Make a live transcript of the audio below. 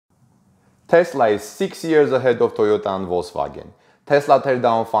Tesla is 6 years ahead of Toyota and Volkswagen. Tesla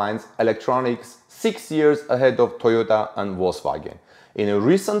teardown finds electronics 6 years ahead of Toyota and Volkswagen. In a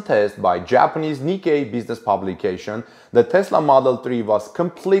recent test by Japanese Nikkei Business publication, the Tesla Model 3 was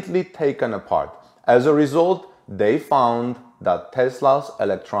completely taken apart. As a result, they found that Tesla's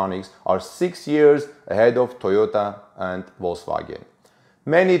electronics are 6 years ahead of Toyota and Volkswagen.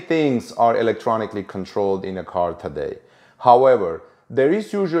 Many things are electronically controlled in a car today. However, there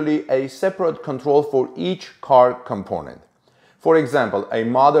is usually a separate control for each car component. For example, a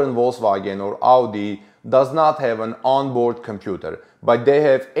modern Volkswagen or Audi does not have an onboard computer, but they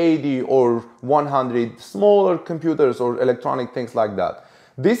have 80 or 100 smaller computers or electronic things like that.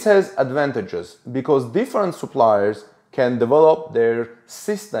 This has advantages because different suppliers can develop their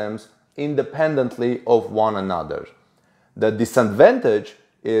systems independently of one another. The disadvantage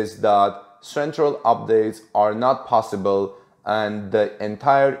is that central updates are not possible and the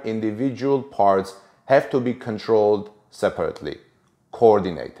entire individual parts have to be controlled separately,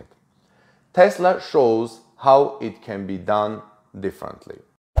 coordinated. Tesla shows how it can be done differently.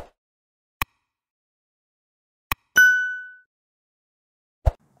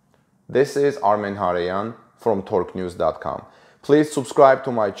 This is Armen Harayan from torquenews.com. Please subscribe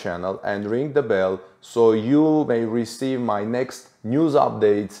to my channel and ring the bell so you may receive my next news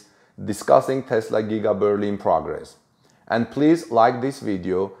updates discussing Tesla Giga Berlin progress. And please like this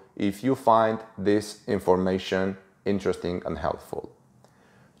video if you find this information interesting and helpful.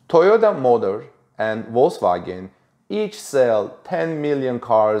 Toyota Motor and Volkswagen each sell 10 million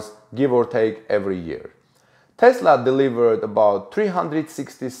cars, give or take, every year. Tesla delivered about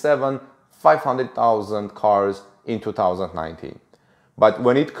 500,000 cars in 2019. But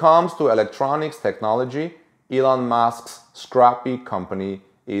when it comes to electronics technology, Elon Musk's scrappy company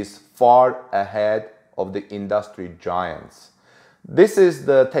is far ahead of the industry giants. This is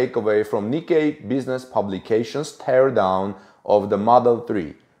the takeaway from Nikkei Business publication's teardown of the Model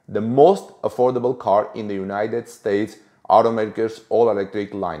 3, the most affordable car in the United States automakers'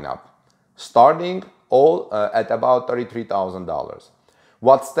 all-electric lineup, starting at about $33,000.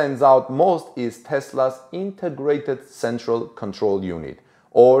 What stands out most is Tesla's integrated central control unit,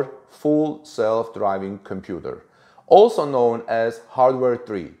 or full self-driving computer, also known as Hardware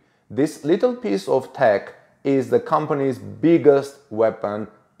 3. This little piece of tech is the company's biggest weapon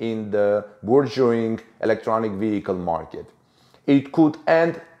in the burgeoning electronic vehicle market. It could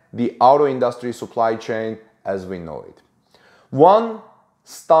end the auto industry supply chain as we know it. One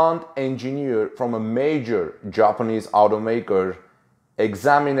stunt engineer from a major Japanese automaker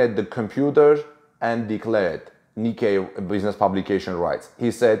examined the computer and declared, Nikkei Business publication writes,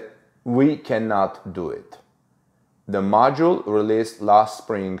 he said, "We cannot do it." The module released last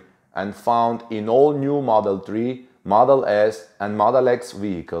spring and found in all new Model 3, Model S and Model X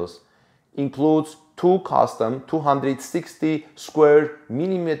vehicles includes two custom 260 square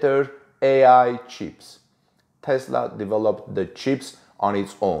millimeter AI chips. Tesla developed the chips on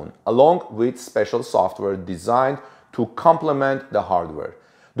its own, along with special software designed to complement the hardware.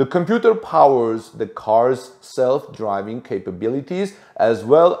 The computer powers the car's self-driving capabilities as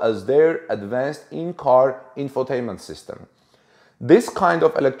well as their advanced in-car infotainment system. This kind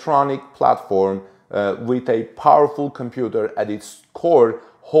of electronic platform with a powerful computer at its core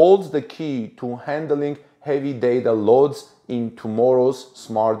holds the key to handling heavy data loads in tomorrow's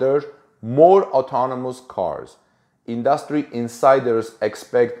smarter, more autonomous cars. Industry insiders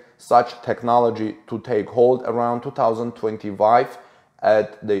expect such technology to take hold around 2025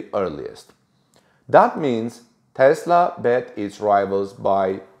 at the earliest. That means Tesla bet its rivals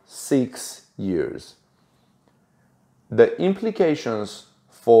by 6 years. The implications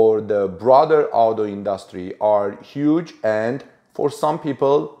for the broader auto industry are huge and, for some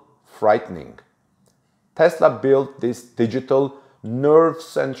people, frightening. Tesla built this digital nerve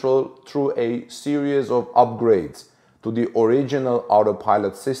central through a series of upgrades to the original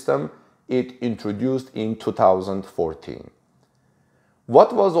autopilot system it introduced in 2014.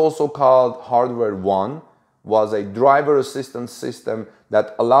 What was also called Hardware 1 was a driver assistance system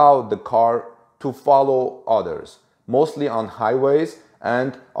that allowed the car to follow others, mostly on highways,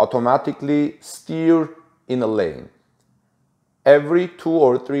 and automatically steer in a lane. Every 2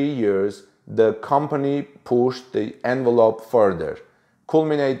 or 3 years, the company pushed the envelope further,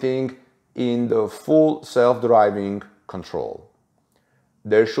 culminating in the full self-driving control.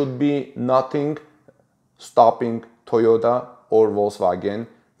 There should be nothing stopping Toyota or Volkswagen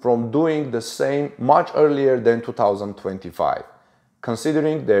from doing the same much earlier than 2025,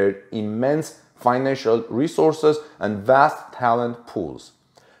 considering their immense financial resources and vast talent pools.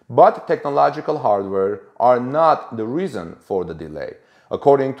 But technological hardware are not the reason for the delay.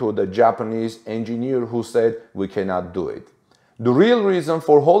 according to the Japanese engineer who said we cannot do it. The real reason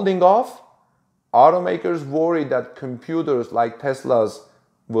for holding off? Automakers worry that computers like Tesla's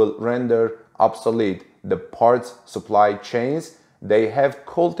will render obsolete the parts supply chains they have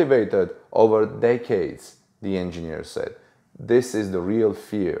cultivated over decades, the engineer said. This is the real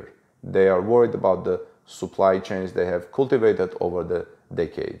fear. They are worried about the supply chains they have cultivated over the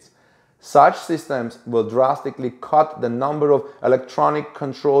decades. Such systems will drastically cut the number of electronic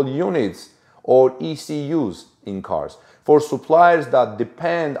control units or ECUs in cars. For suppliers that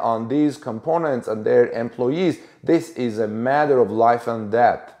depend on these components and their employees, this is a matter of life and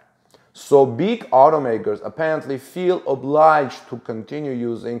death. So big automakers apparently feel obliged to continue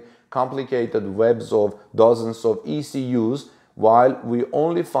using complicated webs of dozens of ECUs, while we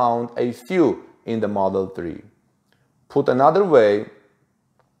only found a few in the Model 3. Put another way,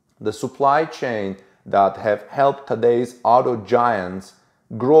 the supply chain that have helped today's auto giants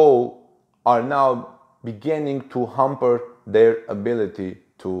grow are now beginning to hamper their ability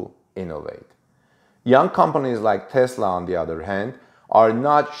to innovate. Young companies like Tesla, on the other hand, are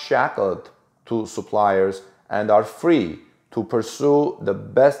not shackled to suppliers and are free to pursue the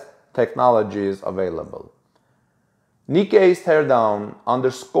best technologies available. Nikkei's teardown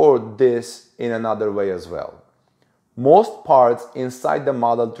underscored this in another way as well. Most parts inside the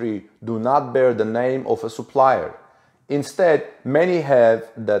Model 3 do not bear the name of a supplier. Instead, many have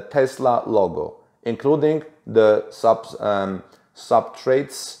the Tesla logo, including the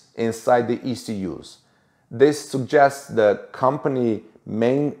substrates inside the ECUs. This suggests the company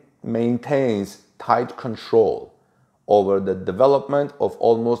maintains tight control over the development of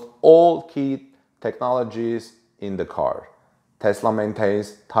almost all key technologies in the car. Tesla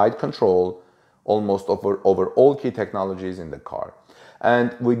maintains tight control almost over all key technologies in the car.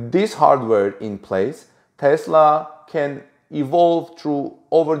 And with this hardware in place, Tesla can evolve through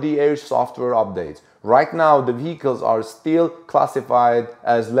over-the-air software updates. Right now, the vehicles are still classified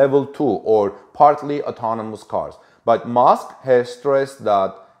as level 2 or partly autonomous cars. But Musk has stressed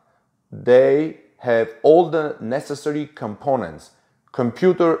that they have all the necessary components,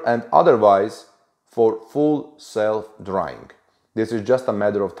 computer and otherwise, for full self-driving. This is just a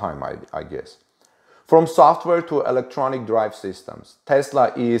matter of time, I guess. From software to electronic drive systems,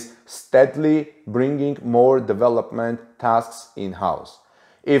 Tesla is steadily bringing more development tasks in-house.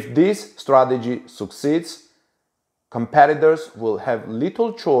 If this strategy succeeds, competitors will have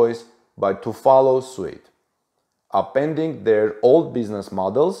little choice but to follow suit, upending their old business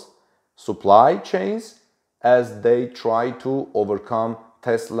models, supply chains, as they try to overcome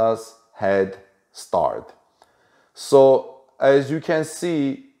Tesla's head start. So, as you can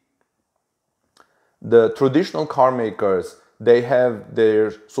see, the traditional car makers, they have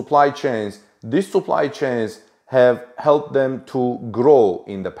their supply chains. These supply chains have helped them to grow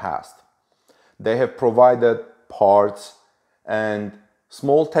in the past. They have provided parts and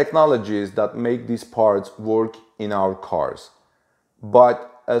small technologies that make these parts work in our cars.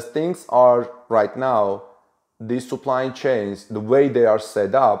 But as things are right now, these supply chains, the way they are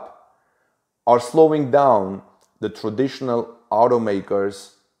set up, are slowing down the traditional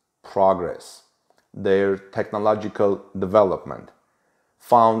automakers' progress, their technological development,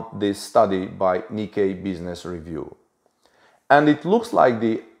 found this study by Nikkei Business Review. And it looks like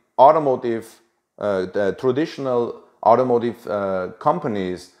the traditional automotive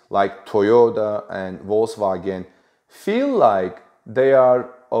companies like Toyota and Volkswagen feel like they are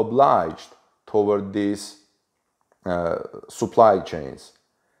obliged toward these supply chains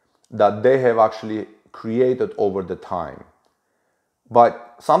that they have actually created over the time.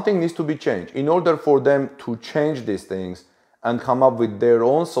 But something needs to be changed. In order for them to change these things and come up with their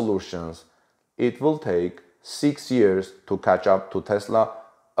own solutions, it will take 6 years to catch up to Tesla,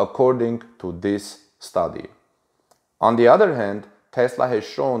 according to this study. On the other hand, Tesla has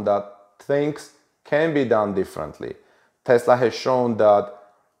shown that things can be done differently. Tesla has shown that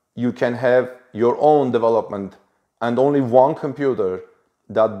you can have your own development and only one computer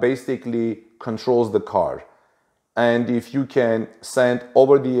that basically controls the car. And if you can send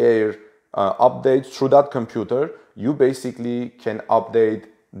over-the-air updates through that computer, you basically can update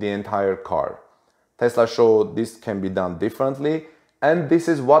the entire car. Tesla showed this can be done differently, and this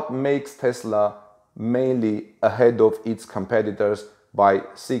is what makes Tesla mainly ahead of its competitors by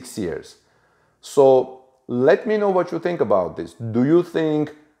 6 years. So let me know what you think about this. Do you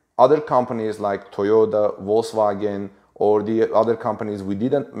think other companies like Toyota, Volkswagen, or the other companies we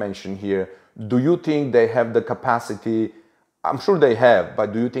didn't mention here, do you think they have the capacity? I'm sure they have,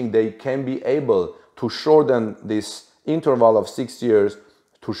 but do you think they can be able to shorten this interval of 6 years,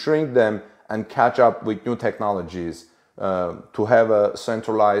 to shrink them and catch up with new technologies? to have a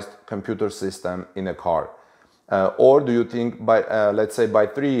centralized computer system in a car? Or do you think by, let's say by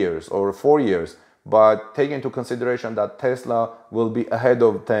 3 years or 4 years, but take into consideration that Tesla will be ahead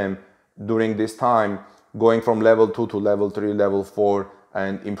of them during this time, going from level 2 to level 3, level 4,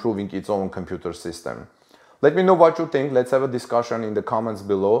 and improving its own computer system? Let me know what you think. Let's have a discussion in the comments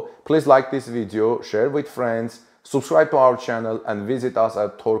below. Please like this video, share with friends, subscribe to our channel, and visit us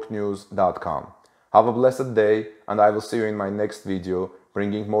at torquenews.com. Have a blessed day, and I will see you in my next video,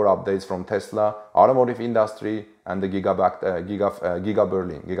 bringing more updates from Tesla, automotive industry, and the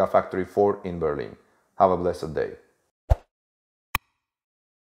Gigafactory 4 in Berlin. Have a blessed day.